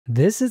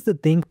This is the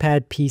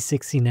ThinkPad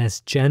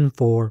P16s Gen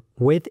 4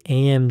 with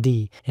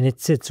AMD, and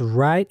it sits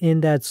right in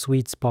that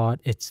sweet spot.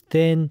 It's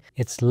thin,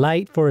 it's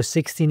light for a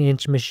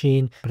 16-inch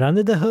machine, but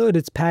under the hood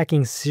it's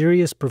packing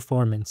serious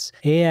performance,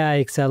 AI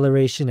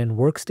acceleration, and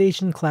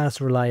workstation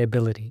class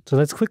reliability. So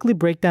let's quickly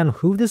break down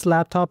who this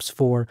laptop's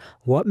for,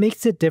 what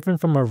makes it different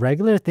from a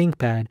regular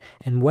ThinkPad,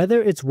 and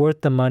whether it's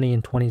worth the money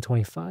in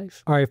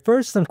 2025. Alright,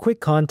 first some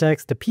quick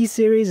context. The P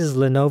series is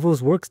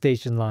Lenovo's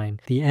workstation line.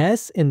 The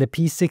S in the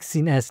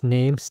P16s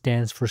name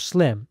stands for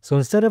slim. So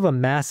instead of a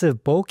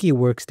massive bulky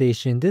workstation,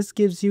 this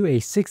gives you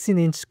a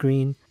 16-inch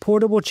screen,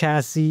 portable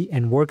chassis,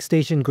 and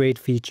workstation grade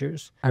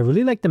features. I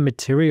really like the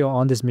material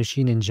on this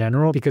machine in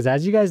general because,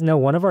 as you guys know,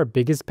 one of our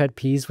biggest pet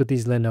peeves with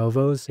these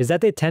Lenovos is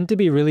that they tend to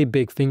be really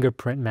big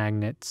fingerprint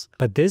magnets.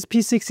 But this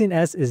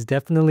P16s is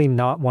definitely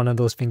not one of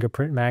those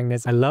fingerprint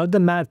magnets. I love the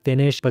matte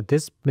finish, but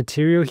this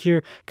material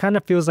here kind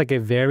of feels like a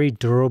very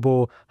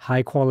durable,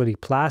 high quality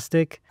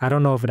plastic. I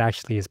don't know if it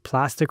actually is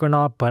plastic or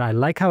not, but I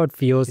like how it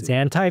feels. It's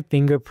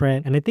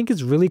anti-fingerprint, and I think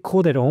it's really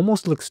cool that it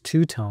almost looks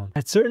two-tone.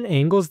 At certain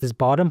angles, this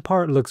bottom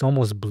part looks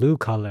almost blue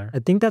color. I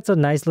think that's a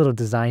nice little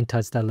design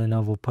touch that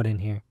Lenovo put in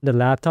here. The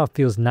laptop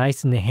feels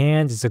nice in the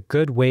hands. It's a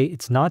good weight.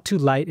 It's not too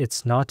light.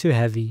 It's not too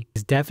heavy.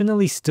 It's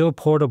definitely still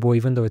portable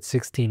even though it's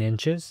 16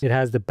 inches. It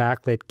has the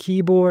backlit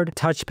keyboard.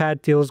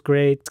 Touchpad feels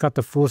great. It's got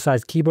the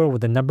full-size keyboard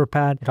with a number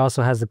pad. It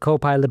also has the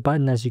Copilot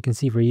button, as you can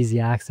see, for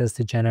easy access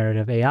to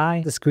generative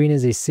AI. The screen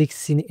is a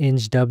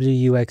 16-inch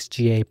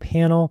WXGA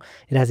panel.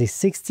 It has a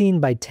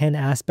 16:10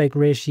 aspect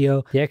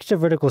ratio. The extra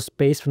vertical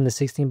space from the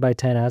 16:10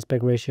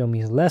 aspect ratio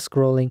means less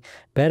scrolling,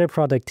 better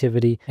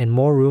productivity, and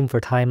more room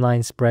for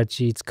timelines,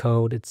 spreadsheets,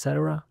 code,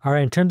 etc.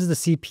 Alright, in terms of the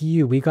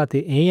CPU, we got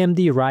the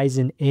AMD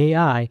Ryzen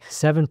AI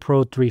 7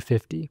 Pro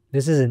 350.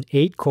 This is an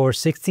 8-core,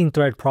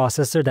 16-thread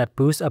processor that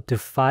boosts up to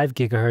 5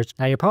 GHz.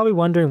 Now, you're probably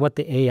wondering what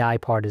the AI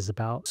part is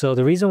about. So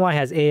the reason why it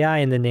has AI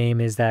in the name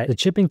is that the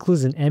chip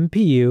includes an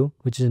NPU,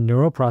 which is a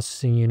neural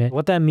processing unit.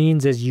 What that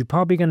means is you're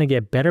probably going to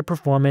get better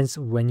performance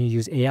when you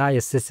use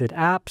AI-assisted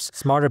apps,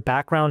 smarter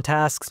background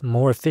tasks,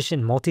 more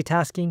efficient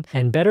multitasking,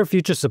 and better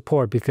future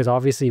support, because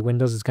obviously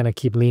Windows is going to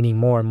keep leaning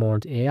more and more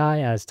into AI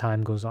as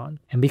time goes on.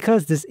 And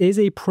because this is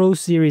a Pro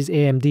Series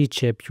AMD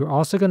chip, you're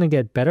also going to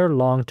get better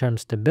long-term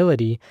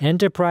stability,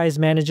 enterprise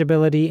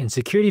manageability, and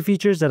security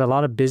features that a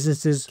lot of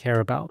businesses care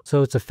about.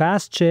 So it's a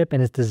fast chip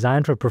and it's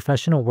designed for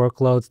professional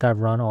workloads that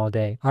run all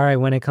day. Alright,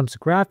 when it comes to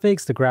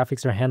graphics, the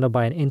graphics are handled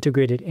by an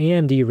integrated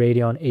AMD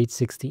Radeon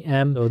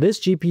 860M. So this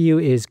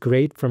GPU is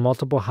great for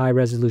multiple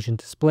high-resolution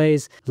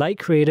displays, light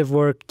creative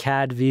work,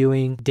 CAD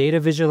viewing, data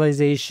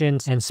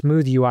visualizations, and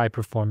smooth UI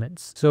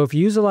performance. So if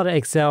you use a lot of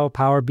Excel,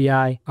 Power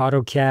BI,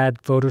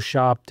 AutoCAD,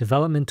 Photoshop,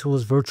 development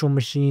tools, virtual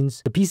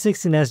machines, the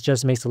P16s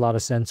just makes a lot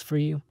of sense for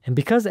you. And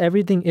because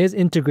everything is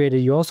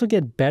integrated, you also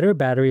get better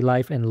battery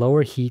life and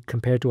lower heat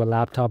compared to a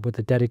laptop with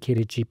a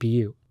dedicated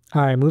GPU.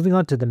 Alright, moving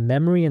on to the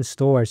memory and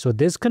storage. So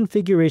this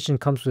configuration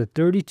comes with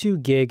 32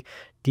 gig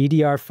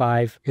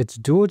DDR5. It's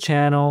dual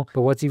channel,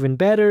 but what's even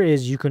better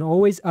is you can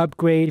always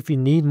upgrade if you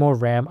need more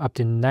RAM up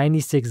to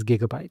 96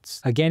 gigabytes.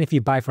 Again, if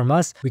you buy from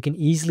us, we can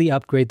easily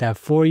upgrade that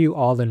for you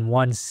all in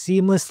one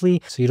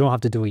seamlessly, so you don't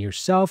have to do it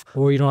yourself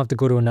or you don't have to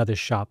go to another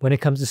shop. When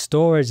it comes to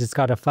storage, it's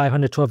got a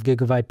 512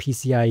 gigabyte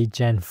PCIe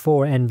Gen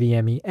 4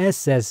 NVMe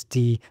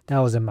SSD, that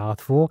was a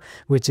mouthful,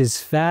 which is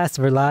fast,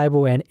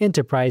 reliable, and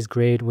enterprise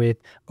grade with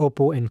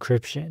Opal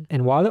encryption.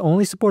 And while it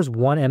only supports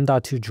one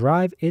M.2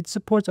 drive, it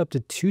supports up to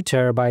 2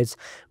 terabytes,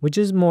 which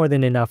is more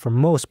than enough for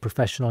most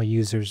professional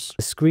users.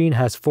 The screen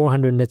has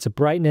 400 nits of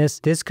brightness.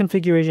 This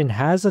configuration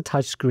has a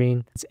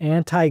touchscreen, it's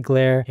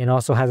anti-glare, and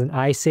also has an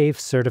iSafe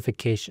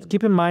certification.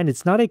 Keep in mind,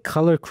 it's not a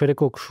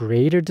color-critical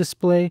creator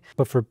display,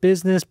 but for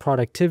business,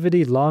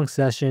 productivity, long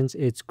sessions,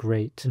 it's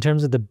great. In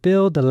terms of the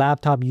build, the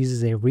laptop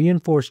uses a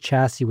reinforced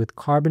chassis with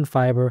carbon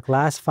fiber,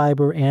 glass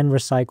fiber, and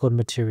recycled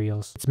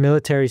materials. It's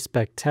military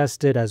spec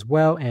tested as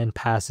well and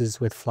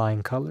passes with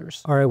flying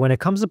colors. Alright, when it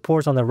comes to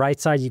ports, on the right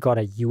side, you got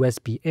a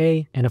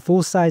USB-A and a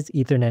full-size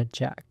Ethernet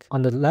jack.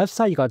 On the left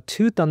side, you got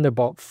 2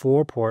 Thunderbolt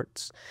 4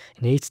 ports,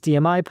 an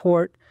HDMI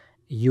port,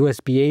 a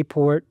USB-A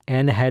port,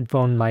 and a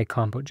headphone mic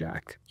combo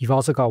jack. You've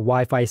also got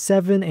Wi-Fi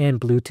 7 and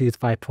Bluetooth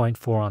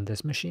 5.4 on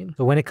this machine.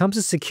 So when it comes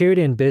to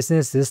security and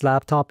business, this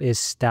laptop is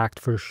stacked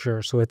for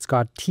sure. So it's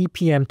got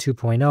TPM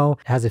 2.0, it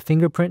has a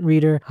fingerprint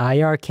reader,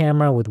 IR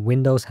camera with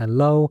Windows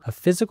Hello, a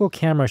physical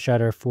camera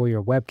shutter for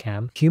your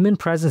webcam, human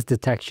presence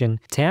detection,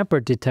 tamper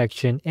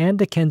detection, and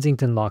the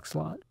Kensington lock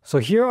slot. So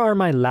here are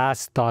my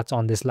last thoughts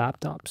on this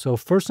laptop. So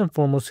first and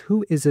foremost,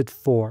 who is it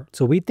for?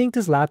 So we think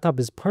this laptop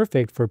is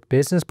perfect for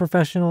business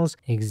professionals,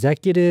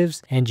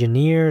 executives,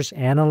 engineers,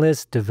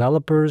 analysts,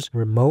 developers,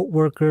 remote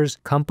workers,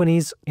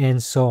 companies,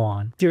 and so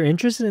on. If you're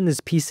interested in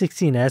this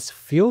P16s,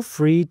 feel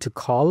free to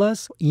call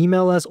us,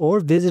 email us, or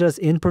visit us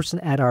in person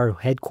at our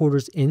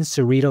headquarters in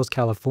Cerritos,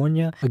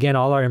 California. Again,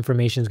 all our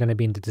information is going to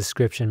be in the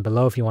description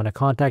below if you want to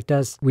contact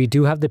us. We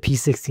do have the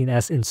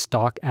P16s in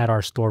stock at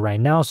our store right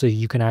now, so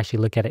you can actually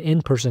look at it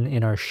in person person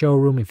in our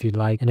showroom if you'd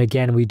like. And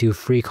again, we do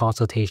free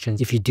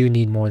consultations if you do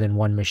need more than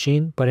one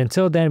machine. But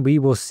until then, we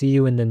will see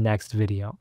you in the next video.